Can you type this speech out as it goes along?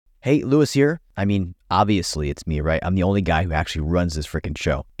Hey, Lewis here. I mean, obviously it's me, right? I'm the only guy who actually runs this freaking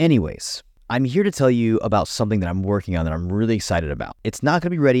show. Anyways, I'm here to tell you about something that I'm working on that I'm really excited about. It's not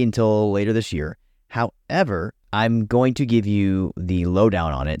going to be ready until later this year. However, I'm going to give you the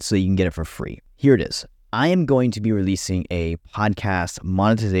lowdown on it so you can get it for free. Here it is. I am going to be releasing a podcast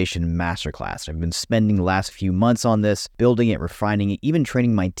monetization masterclass. I've been spending the last few months on this, building it, refining it, even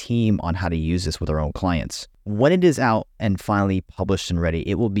training my team on how to use this with our own clients. When it is out and finally published and ready,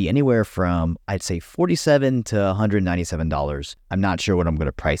 it will be anywhere from, I'd say, $47 to $197. I'm not sure what I'm going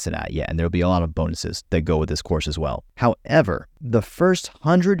to price it at yet, and there'll be a lot of bonuses that go with this course as well. However, the first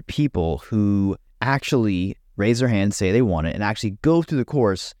 100 people who actually raise their hand, say they want it, and actually go through the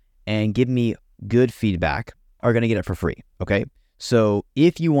course and give me good feedback are going to get it for free, okay? So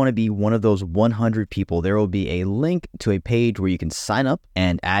if you want to be one of those 100 people, there will be a link to a page where you can sign up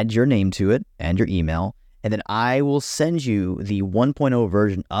and add your name to it and your email, and then I will send you the 1.0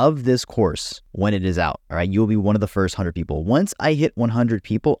 version of this course when it is out, all right? You'll be one of the first 100 people. Once I hit 100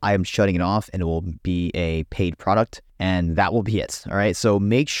 people, I am shutting it off and it will be a paid product, and that will be it, all right? So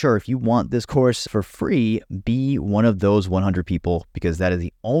make sure if you want this course for free, be one of those 100 people, because that is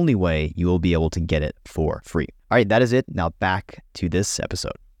the only way you will be able to get it for free. All right, that is it. Now back to this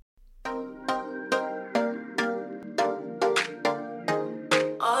episode.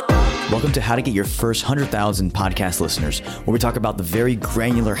 Welcome to How to Get Your First 100,000 Podcast Listeners, where we talk about the very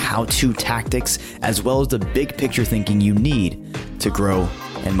granular how-to tactics, as well as the big picture thinking you need to grow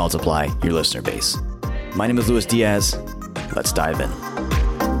and multiply your listener base. My name is Luis Diaz. Let's dive in.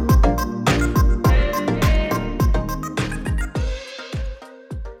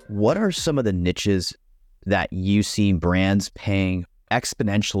 What are some of the niches that you see brands paying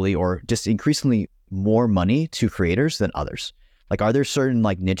exponentially or just increasingly more money to creators than others? Like, are there certain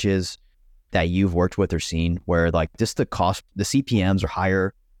like niches that you've worked with or seen where like just the cost, the CPMs are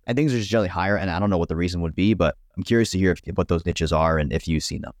higher and things are just generally higher? And I don't know what the reason would be, but I'm curious to hear what those niches are and if you've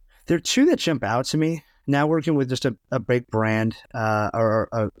seen them. There are two that jump out to me. Now working with just a big brand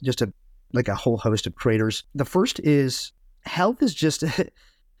or just a whole host of creators. The first is health is just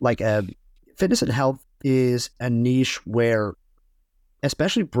fitness and health is a niche where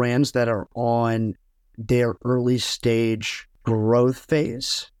especially brands that are on their early stage growth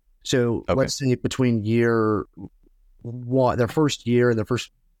phase. So let's say between year one, their first year and their first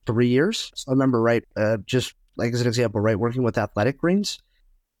 3 years. So I remember, right, just like as an example, right, working with Athletic Greens,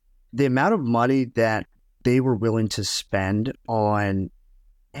 the amount of money that they were willing to spend on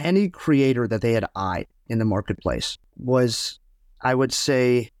any creator that they had eyed in the marketplace was, I would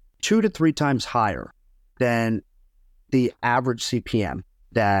say, 2 to 3 times higher than the average CPM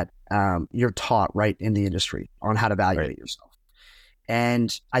that you're taught right in the industry on how to evaluate yourself.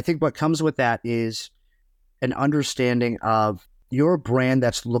 And I think what comes with that is an understanding of you're a brand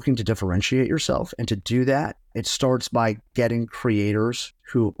that's looking to differentiate yourself. And to do that, it starts by getting creators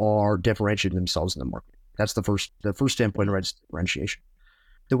who are differentiating themselves in the market. That's the first standpoint of differentiation.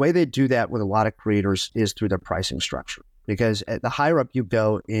 The way they do that with a lot of creators is through their pricing structure. Because the higher up you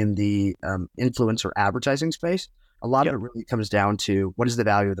go in the influencer advertising space, a lot of it really comes down to what is the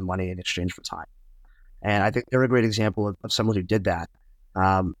value of the money in exchange for time. And I think they're a great example of someone who did that.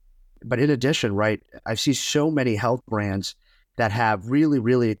 But in addition, right, I see so many health brands that have really,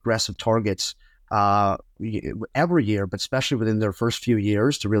 really aggressive targets every year, but especially within their first few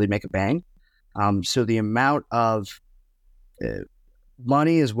years to really make a bang. So the amount of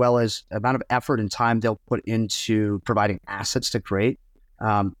money as well as amount of effort and time they'll put into providing assets to create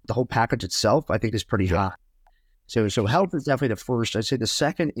the whole package itself, I think is pretty high. So health is definitely the first. I'd say the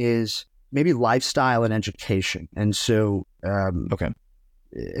second is maybe lifestyle and education. And so,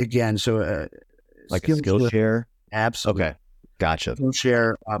 again, so like a Skillshare? Absolutely. Okay. Gotcha.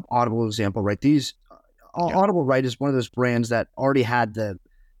 Skillshare, Audible example, right? Audible, right, is one of those brands that already had the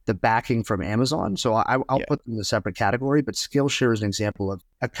backing from Amazon. So I'll put them in a separate category, but Skillshare is an example of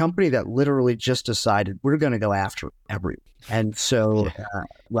a company that literally just decided we're going to go after everyone. And so,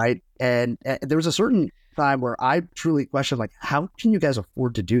 right. And there was a certain time where I truly questioned, like, how can you guys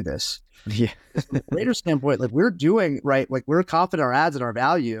afford to do this? Yeah. From a creator standpoint, like we're doing, right, like we're confident in our ads and our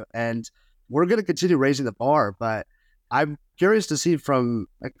value, and we're going to continue raising the bar. But I'm curious to see from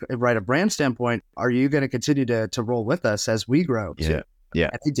a brand standpoint, are you going to continue to roll with us as we grow? Yeah. Yeah.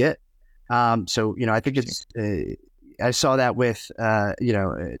 And they did. So, I think it's, I saw that with,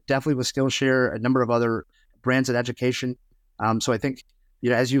 definitely with Skillshare, a number of other brands in education. So I think,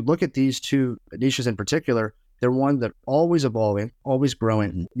 as you look at these two niches in particular, they're one that always evolving, always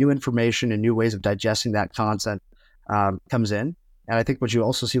growing, new information and new ways of digesting that content comes in. And I think what you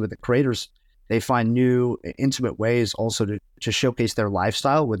also see with the creators they find new, intimate ways also to showcase their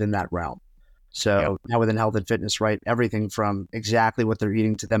lifestyle within that realm. So now within health and fitness, right? Everything from exactly what they're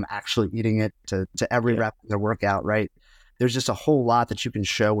eating to them actually eating it to every rep of their workout, right? There's just a whole lot that you can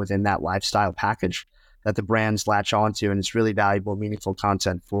show within that lifestyle package that the brands latch onto, and it's really valuable, meaningful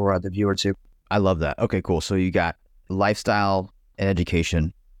content for the viewer too. I love that. Okay, cool. So you got lifestyle and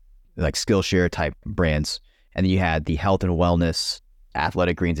education, like Skillshare type brands, and then you had the health and wellness,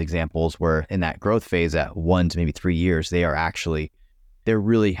 Athletic Greens examples, where in that growth phase at 1 to maybe 3 years, they're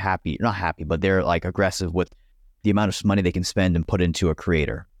really happy, not happy, but they're like aggressive with the amount of money they can spend and put into a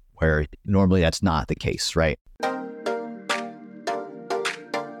creator, where normally that's not the case, right?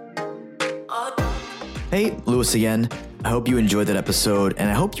 Hey, Louis again. I hope you enjoyed that episode, and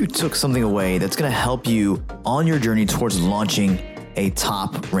I hope you took something away that's going to help you on your journey towards launching a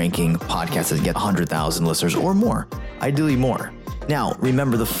top ranking podcast that get 100,000 listeners or more, ideally more. Now,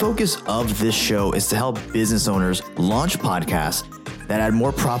 remember, the focus of this show is to help business owners launch podcasts that add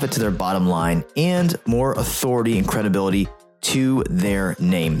more profit to their bottom line and more authority and credibility to their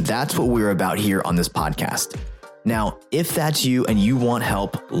name. That's what we're about here on this podcast. Now, if that's you and you want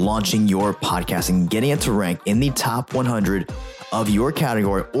help launching your podcast and getting it to rank in the top 100 of your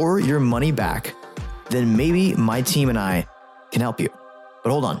category or your money back, then maybe my team and I can help you. But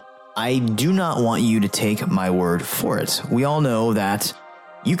hold on. I do not want you to take my word for it. We all know that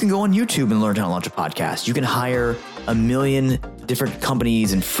you can go on YouTube and learn how to launch a podcast. You can hire a million different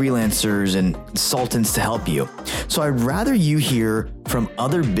companies and freelancers and consultants to help you. So I'd rather you hear from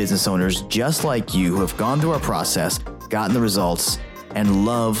other business owners just like you who have gone through our process, gotten the results, and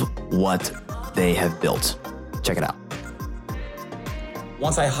love what they have built. Check it out.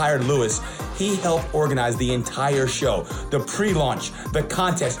 Once I hired Louis, he helped organize the entire show, the pre-launch, the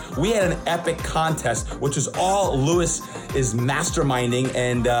contest. We had an epic contest, which was all Louis is masterminding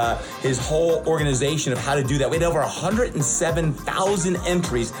and his whole organization of how to do that. We had over 107,000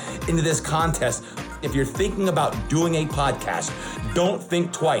 entries into this contest. If you're thinking about doing a podcast, don't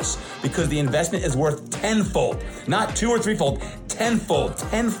think twice, because the investment is worth tenfold, not 2 or 3-fold,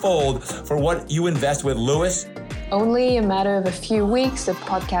 tenfold for what you invest with Louis. Only a matter of a few weeks, the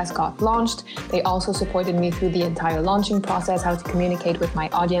podcast got launched. They also supported me through the entire launching process, how to communicate with my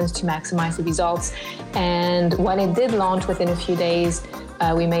audience to maximize the results. And when it did launch within a few days,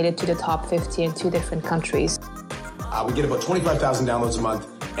 we made it to the top 50 in 2 different countries. We get about 25,000 downloads a month,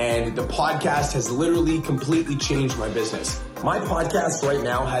 and the podcast has literally completely changed my business. My podcast right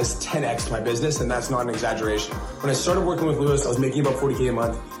now has 10x my business, and that's not an exaggeration. When I started working with Louis, I was making about $40K a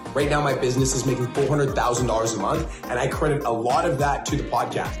month. Right now, my business is making $400,000 a month, and I credit a lot of that to the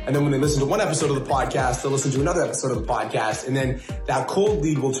podcast. And then when they listen to one episode of the podcast, they'll listen to another episode of the podcast, and then that cold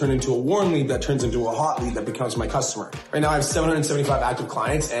lead will turn into a warm lead that turns into a hot lead that becomes my customer. Right now, I have 775 active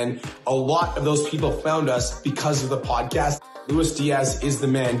clients, and a lot of those people found us because of the podcast. Louis Diaz is the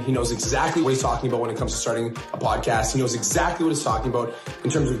man. He knows exactly what he's talking about when it comes to starting a podcast. He knows exactly what he's talking about in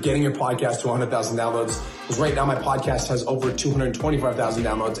terms of getting your podcast to 100,000 downloads. Because right now my podcast has over 225,000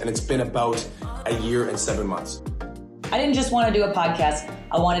 downloads, and it's been about a year and 7 months. I didn't just want to do a podcast.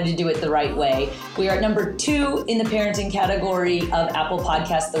 I wanted to do it the right way. We are at number 2 in the parenting category of Apple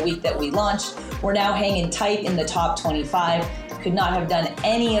Podcasts the week that we launched. We're now hanging tight in the top 25. Could not have done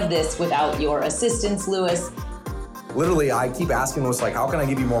any of this without your assistance, Louis. Literally, I keep asking Louis, like, how can I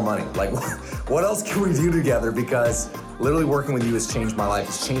give you more money? Like, what else can we do together? Because literally working with you has changed my life.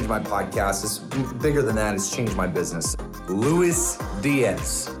 It's changed my podcast. It's bigger than that. It's changed my business. Louis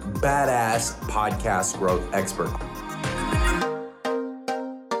Diaz, badass podcast growth expert.